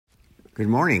Good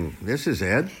morning. This is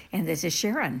Ed. And this is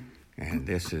Sharon. And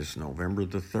this is November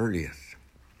the 30th.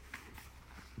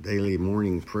 Daily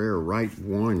Morning Prayer, Rite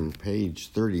 1, page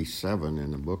 37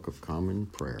 in the Book of Common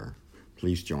Prayer.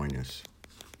 Please join us.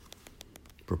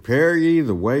 Prepare ye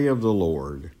the way of the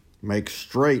Lord. Make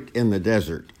straight in the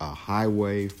desert a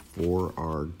highway for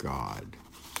our God.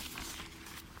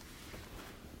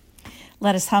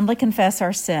 Let us humbly confess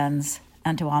our sins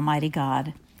unto Almighty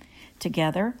God.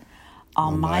 Together,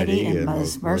 Almighty and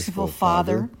most merciful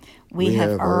Father, we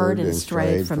have erred and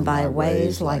strayed from thy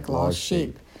ways like lost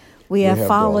sheep. We have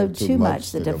followed too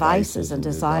much the devices and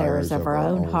desires of our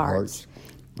own hearts,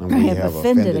 and we have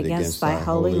offended against thy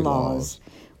holy laws.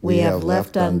 We have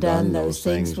left undone those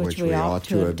things which we ought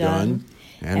to have done,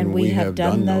 and we have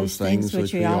done those things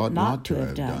which we ought not to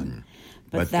have done.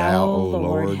 But thou, O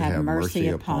Lord, have mercy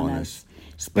upon us.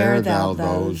 Spare thou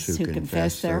those who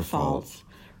confess their faults.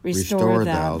 Restore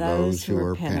thou those who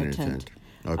are penitent,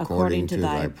 according to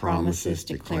thy promises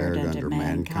declared unto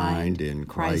mankind in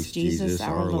Christ Jesus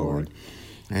our Lord.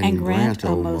 And grant,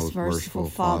 O most merciful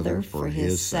Father, for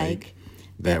his sake,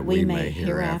 that we may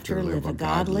hereafter live a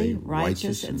godly,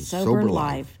 righteous, and sober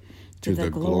life, to the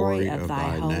glory of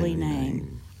thy holy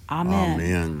name. Amen.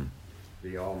 Amen.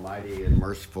 The Almighty and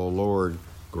merciful Lord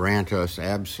grant us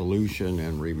absolution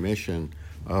and remission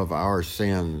of our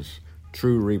sins,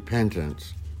 true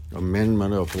repentance,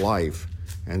 amendment of life,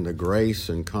 and the grace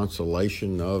and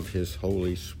consolation of his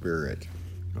Holy Spirit.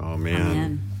 Amen.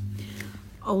 Amen.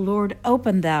 O Lord,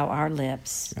 open thou our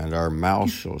lips, and our mouth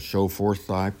shall show forth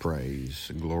thy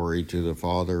praise. Glory to the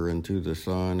Father, and to the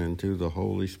Son, and to the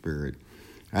Holy Spirit,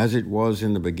 as it was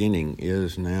in the beginning,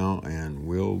 is now, and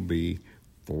will be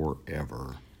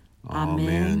forever.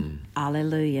 Amen.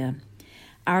 Alleluia.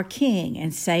 Our King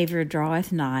and Savior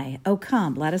draweth nigh. O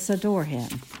come, let us adore him.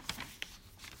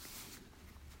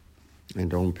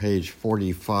 And on page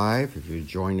 45, if you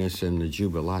join us in the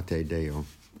Jubilate Deo.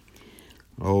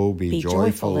 Oh, be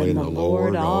joyful in the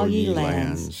Lord, all ye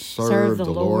lands. Serve the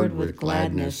Lord with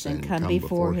gladness, and come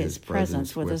before his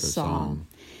presence with a song.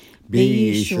 Be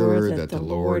ye sure that the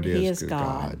Lord is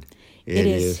God. It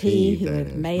is he who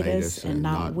hath made us, and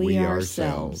not we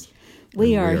ourselves.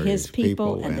 We are his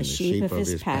people and the sheep of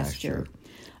his pasture.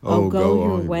 O go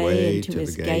your way into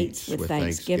his gates with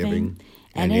thanksgiving,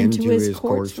 and into his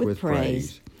courts with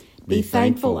praise. Be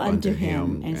thankful unto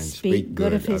him, and speak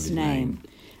good of his name.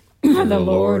 For the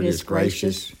Lord is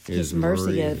gracious, his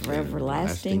mercy is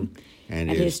everlasting, and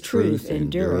his truth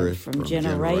endureth from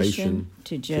generation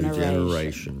to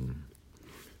generation.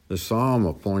 The psalm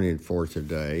appointed for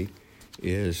today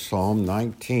is Psalm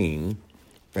 19,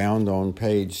 found on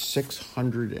page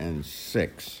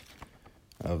 606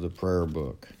 of the prayer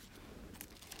book.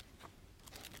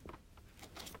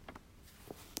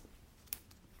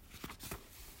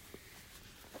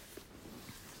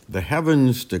 The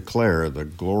heavens declare the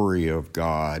glory of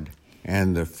God,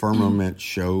 and the firmament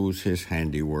shows his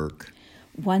handiwork.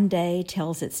 One day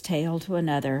tells its tale to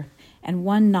another, and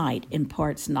one night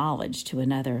imparts knowledge to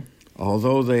another.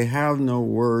 Although they have no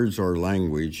words or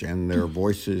language, and their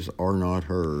voices are not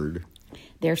heard,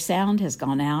 their sound has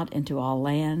gone out into all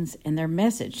lands, and their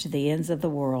message to the ends of the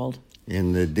world.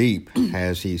 In the deep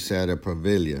has he set a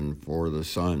pavilion for the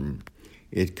sun.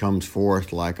 It comes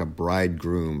forth like a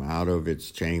bridegroom out of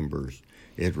its chambers.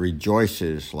 It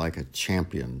rejoices like a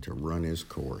champion to run his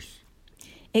course.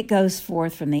 It goes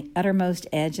forth from the uttermost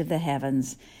edge of the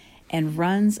heavens and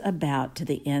runs about to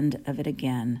the end of it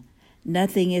again.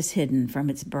 Nothing is hidden from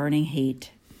its burning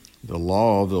heat. The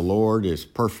law of the Lord is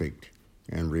perfect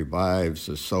and revives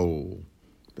the soul.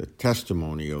 The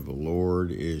testimony of the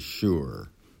Lord is sure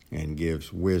and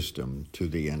gives wisdom to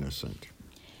the innocent.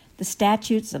 The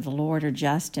statutes of the Lord are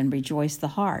just and rejoice the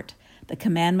heart. The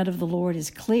commandment of the Lord is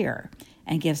clear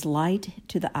and gives light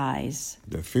to the eyes.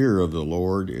 The fear of the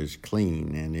Lord is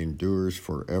clean and endures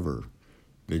forever.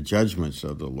 The judgments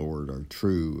of the Lord are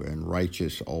true and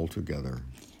righteous altogether.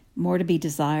 More to be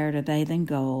desired are they than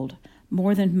gold,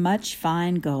 more than much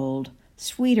fine gold,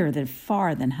 sweeter than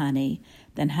far than honey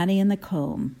in the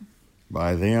comb.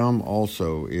 By them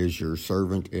also is your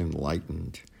servant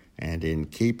enlightened, and in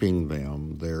keeping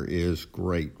them there is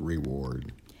great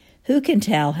reward. Who can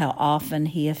tell how often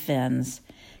he offends?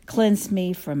 Cleanse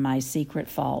me from my secret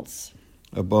faults.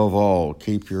 Above all,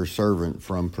 keep your servant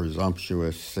from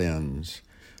presumptuous sins.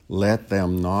 Let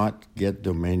them not get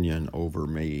dominion over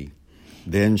me.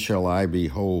 Then shall I be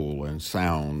whole and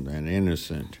sound and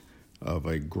innocent of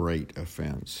a great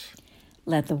offense.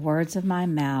 Let the words of my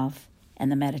mouth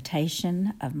and the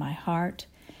meditation of my heart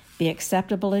be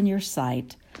acceptable in your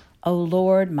sight, O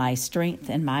Lord, my strength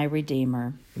and my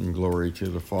Redeemer. And glory to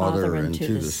the Father, and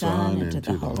to the Son, and to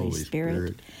the Holy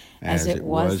Spirit, as it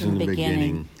was in the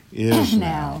beginning, is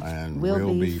now, and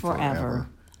will be forever.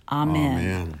 Amen.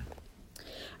 Amen.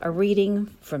 A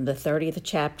reading from the 30th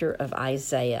chapter of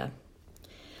Isaiah.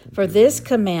 For this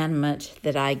commandment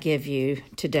that I give you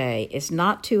today is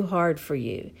not too hard for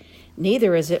you,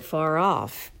 neither is it far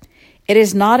off. It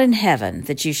is not in heaven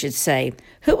that you should say,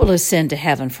 who will ascend to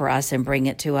heaven for us and bring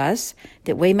it to us,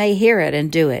 that we may hear it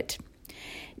and do it?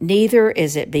 Neither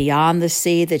is it beyond the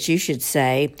sea that you should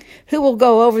say, who will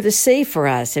go over the sea for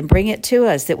us and bring it to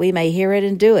us, that we may hear it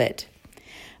and do it?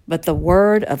 But the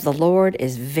word of the Lord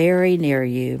is very near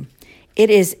you. It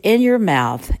is in your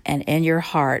mouth and in your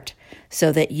heart,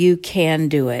 so that you can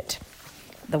do it.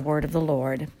 The word of the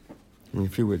Lord. And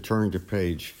if you would turn to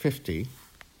page 50,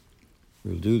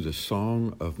 we'll do the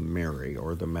Song of Mary,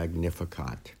 or the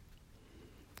Magnificat.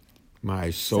 My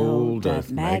soul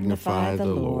doth magnify the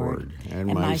Lord,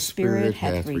 and my spirit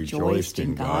hath rejoiced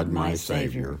in God my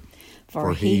Saviour.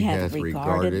 For he hath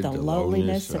regarded the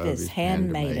lowliness of his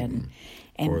handmaiden.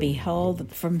 And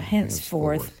behold, from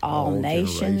henceforth all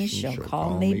nations shall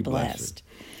call me blessed.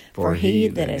 For he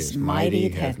that is mighty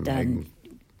hath done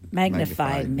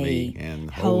magnified me, and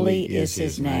holy is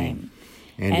his name.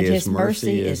 And his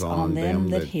mercy is on them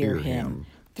that hear him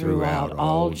throughout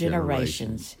all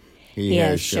generations. He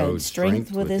has showed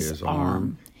strength with his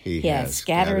arm. He hath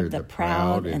scattered the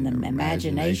proud in the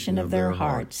imagination of their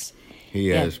hearts. He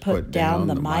hath put down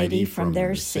the mighty from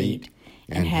their seat,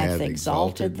 and hath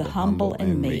exalted the humble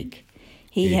and meek.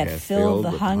 He hath filled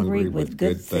the hungry with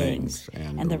good things,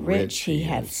 and the rich he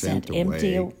hath sent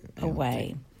empty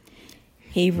away.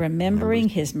 He, remembering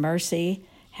his mercy,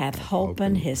 hath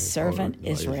holpen his servant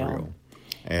Israel,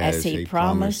 as he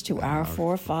promised to our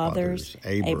forefathers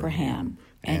Abraham,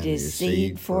 and his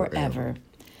seed forever.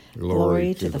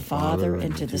 Glory to the Father,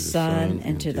 and to the Son,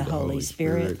 and to the Holy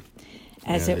Spirit,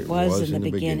 as it was in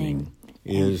the beginning,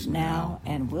 is now,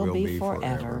 and will be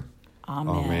forever.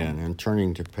 Amen. Amen. And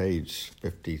turning to page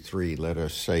 53, let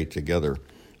us say together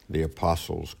the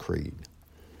Apostles' Creed.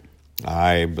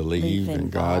 I believe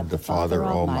in God the Father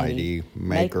Almighty,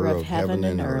 maker of heaven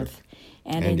and earth,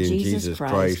 and in Jesus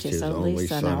Christ, his only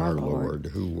Son, our Lord,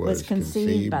 who was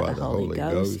conceived by the Holy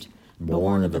Ghost,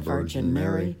 born of the Virgin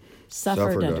Mary,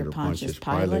 suffered under Pontius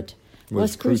Pilate,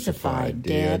 was crucified,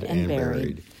 dead, and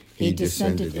buried. He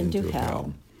descended into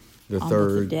hell. The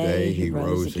third day he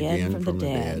rose again from the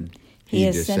dead. He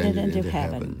ascended into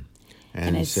heaven,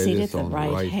 and is seated at the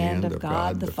right hand of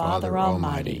God the Father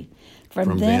Almighty.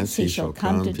 From thence he shall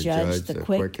come to judge the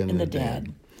quick and the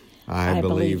dead. I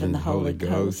believe in the Holy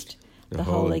Ghost, the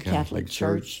Holy Catholic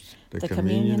Church, the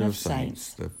communion of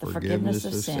saints, the forgiveness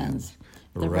of sins,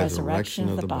 the resurrection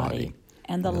of the body,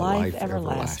 and the life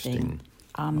everlasting.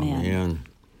 Amen. Amen.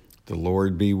 The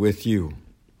Lord be with you.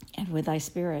 And with thy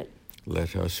spirit.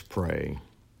 Let us pray.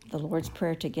 The Lord's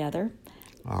Prayer together.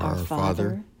 Our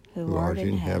Father, who art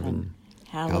in heaven,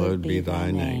 hallowed be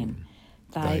thy name.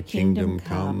 Thy kingdom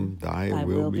come, thy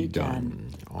will be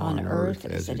done, on earth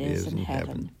as it is in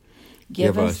heaven.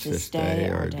 Give us this day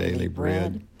our daily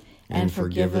bread, and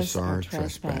forgive us our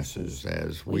trespasses,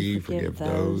 as we forgive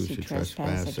those who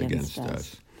trespass against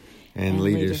us. And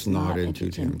lead us not into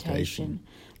temptation,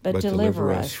 but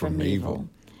deliver us from evil.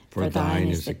 For thine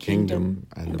is the kingdom,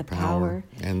 and the power,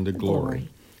 and the glory,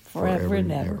 forever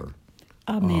and ever.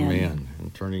 Amen. Amen.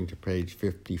 And turning to page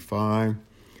 55,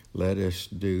 let us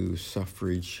do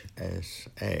suffrage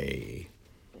SA.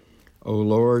 O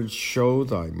Lord, show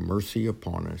thy mercy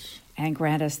upon us, and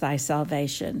grant us thy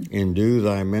salvation. Endue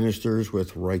thy ministers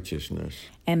with righteousness,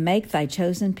 and make thy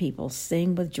chosen people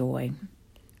sing with joy.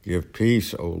 Give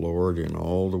peace, O Lord, in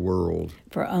all the world.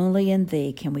 For only in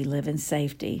thee can we live in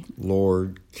safety.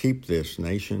 Lord, keep this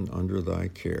nation under thy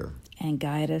care, and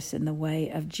guide us in the way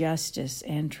of justice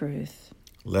and truth.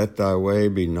 Let thy way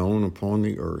be known upon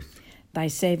the earth, thy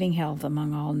saving health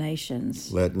among all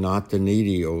nations. Let not the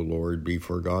needy, O Lord, be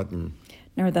forgotten,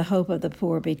 nor the hope of the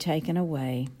poor be taken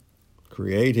away.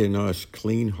 Create in us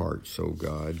clean hearts, O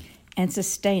God, and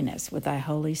sustain us with thy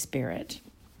Holy Spirit.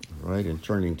 All right, and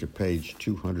turning to page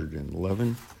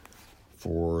 211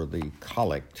 for the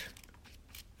collect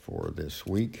for this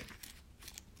week.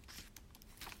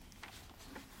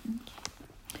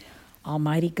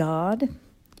 Almighty God,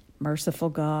 merciful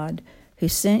God, who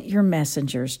sent your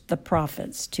messengers, the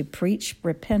prophets, to preach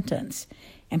repentance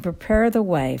and prepare the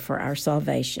way for our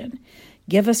salvation,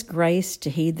 give us grace to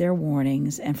heed their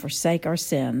warnings and forsake our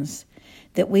sins,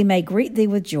 that we may greet thee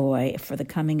with joy for the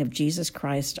coming of Jesus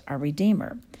Christ, our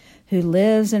Redeemer, who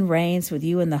lives and reigns with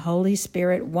you in the Holy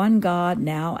Spirit, one God,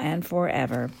 now and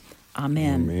forever.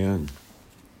 Amen. Amen.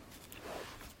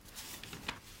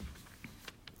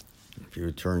 If you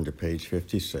would turn to page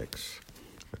 56,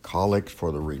 the Collect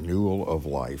for the Renewal of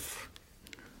Life.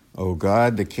 O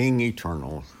God, the King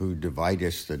eternal, who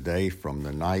dividest the day from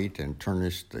the night and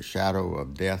turnest the shadow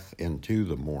of death into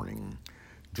the morning,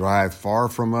 drive far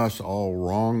from us all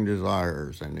wrong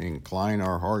desires and incline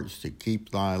our hearts to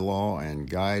keep thy law and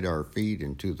guide our feet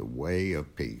into the way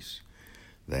of peace,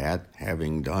 that,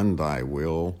 having done thy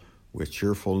will with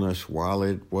cheerfulness while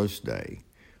it was day,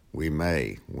 we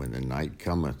may, when the night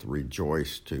cometh,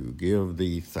 rejoice to give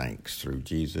thee thanks through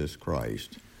Jesus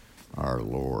Christ, our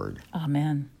Lord.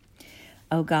 Amen.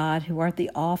 O God, who art the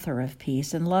author of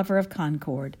peace and lover of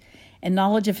concord, in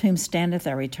knowledge of whom standeth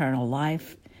our eternal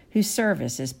life, whose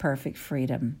service is perfect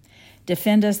freedom,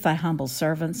 defend us, thy humble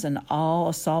servants, in all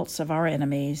assaults of our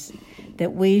enemies,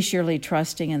 that we, surely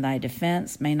trusting in thy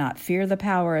defense, may not fear the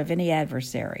power of any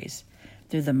adversaries,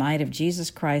 through the might of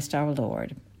Jesus Christ our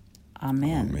Lord.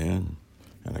 Amen. Amen.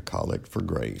 And a collect for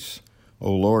grace.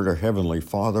 O Lord, our heavenly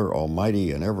Father,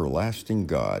 almighty and everlasting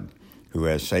God, who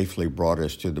has safely brought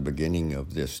us to the beginning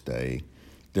of this day,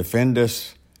 defend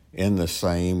us in the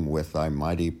same with thy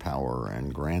mighty power,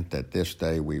 and grant that this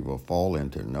day we will fall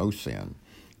into no sin,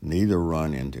 neither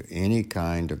run into any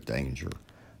kind of danger,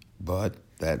 but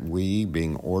that we,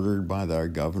 being ordered by thy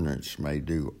governance, may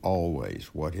do always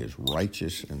what is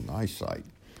righteous in thy sight,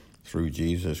 through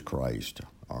Jesus Christ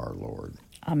our Lord.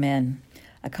 Amen.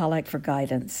 A collect for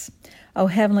guidance. O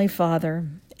Heavenly Father,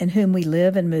 in whom we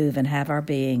live and move and have our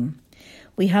being,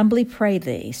 we humbly pray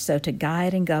thee so to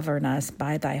guide and govern us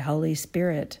by thy Holy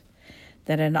Spirit,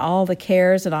 that in all the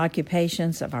cares and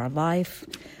occupations of our life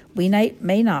we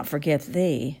may not forget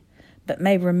thee, but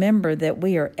may remember that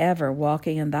we are ever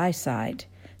walking in thy sight,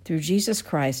 through Jesus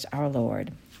Christ our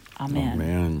Lord. Amen.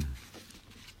 Amen.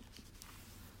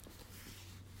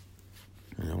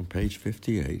 And on page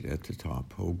 58 at the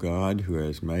top, O God, who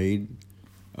has made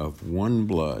of one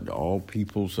blood all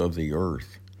peoples of the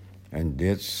earth, and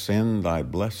didst send thy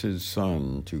blessed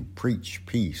Son to preach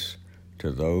peace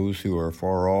to those who are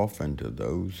far off and to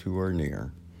those who are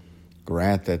near,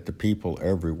 grant that the people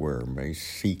everywhere may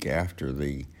seek after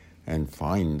thee and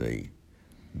find thee,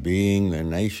 bring the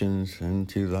nations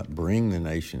into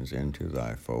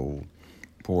thy fold,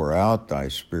 pour out thy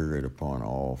Spirit upon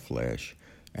all flesh,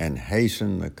 and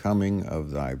hasten the coming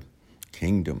of thy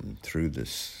kingdom through the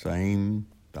same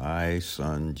thy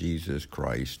Son, Jesus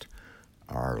Christ,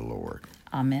 our Lord.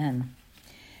 Amen.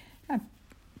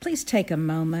 Please take a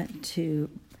moment to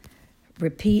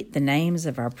repeat the names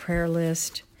of our prayer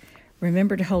list.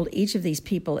 Remember to hold each of these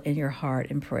people in your heart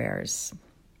in prayers.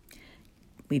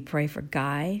 We pray for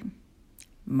Guy,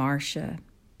 Marcia,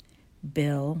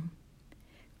 Bill,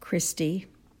 Christy,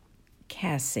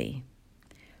 Cassie,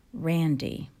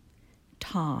 Randy,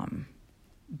 Tom,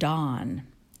 Dawn,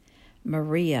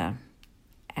 Maria,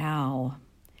 Al,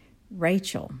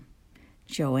 Rachel,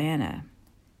 Joanna,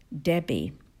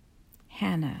 Debbie,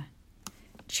 Hannah,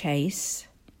 Chase,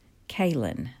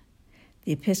 Kaylin,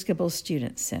 the Episcopal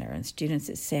Student Center, and students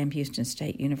at Sam Houston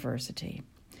State University.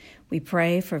 We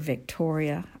pray for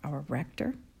Victoria, our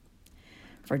rector,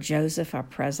 for Joseph, our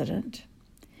president,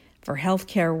 for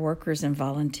healthcare workers and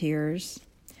volunteers,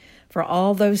 for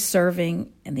all those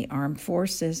serving in the armed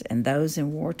forces and those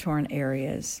in war-torn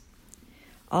areas,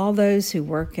 all those who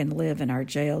work and live in our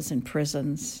jails and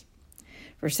prisons,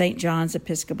 for St. John's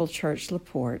Episcopal Church,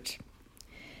 LaPorte.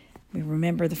 We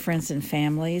remember the friends and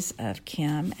families of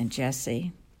Kim and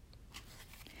Jesse.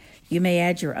 You may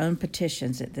add your own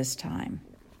petitions at this time.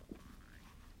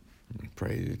 I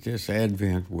pray that this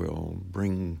Advent will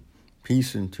bring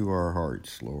peace into our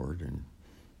hearts, Lord, and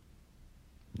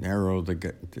narrow the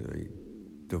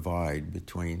divide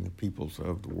between the peoples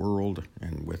of the world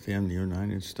and within the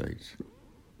United States.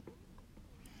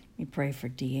 We pray for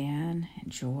Deanne and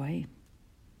Joy,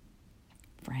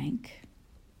 Frank,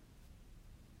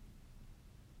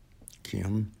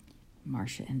 Kim,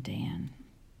 Marcia and Dan.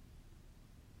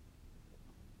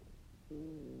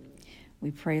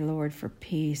 We pray, Lord, for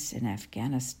peace in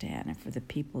Afghanistan and for the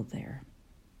people there.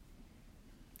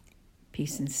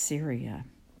 Peace in Syria,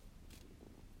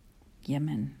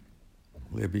 Yemen,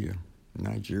 Libya,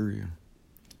 Nigeria,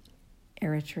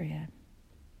 Eritrea,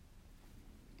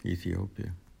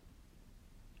 Ethiopia.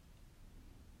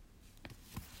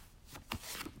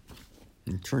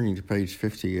 And turning to page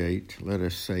 58, let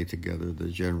us say together the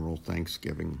general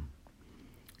thanksgiving.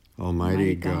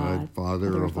 Almighty God,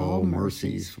 Father of all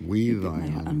mercies, we,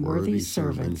 thine unworthy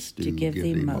servants, do give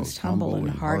thee most humble and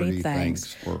hearty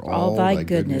thanks for all thy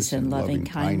goodness and loving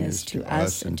kindness to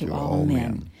us and to all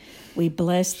men. We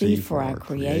bless thee for our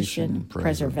creation,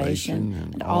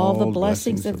 preservation, and all the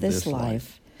blessings of this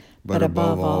life, but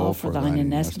above all for thine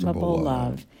inestimable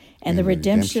love and the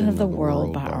redemption of the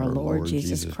world by our Lord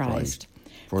Jesus Christ,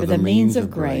 for the means of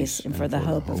grace and for the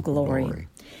hope of glory.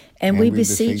 And we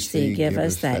beseech thee, give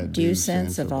us that due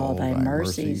sense of all thy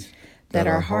mercies, that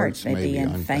our hearts may be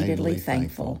unfeignedly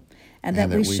thankful, and that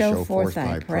we show forth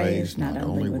thy praise not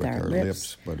only with our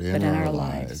lips, but in our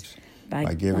lives,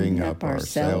 by giving up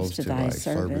ourselves to thy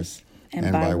service,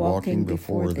 and by walking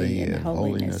before thee in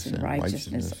holiness and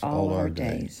righteousness all our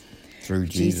days. Through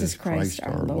Jesus Christ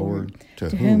our Lord, to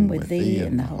whom with thee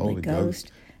and the Holy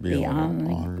Ghost be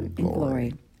honor and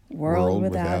glory, world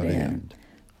without end.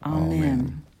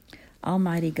 Amen.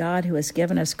 Almighty God, who has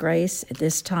given us grace at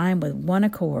this time with one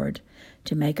accord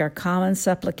to make our common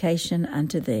supplication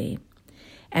unto thee,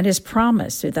 and has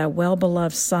promised through thy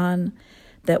well-beloved Son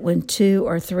that when 2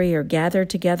 or 3 are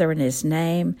gathered together in his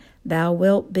name, thou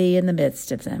wilt be in the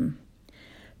midst of them.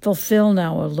 Fulfill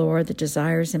now, O Lord, the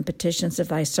desires and petitions of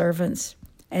thy servants,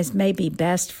 as may be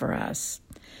best for us,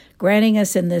 granting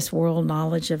us in this world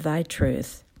knowledge of thy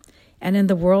truth, and in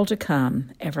the world to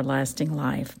come everlasting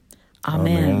life.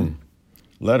 Amen.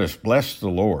 Let us bless the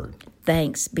Lord.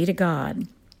 Thanks be to God.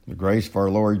 The grace of our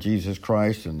Lord Jesus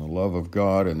Christ and the love of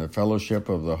God and the fellowship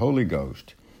of the Holy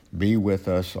Ghost be with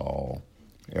us all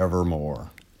evermore.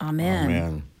 Amen.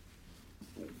 Amen.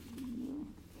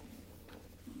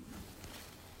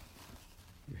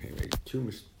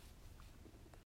 Two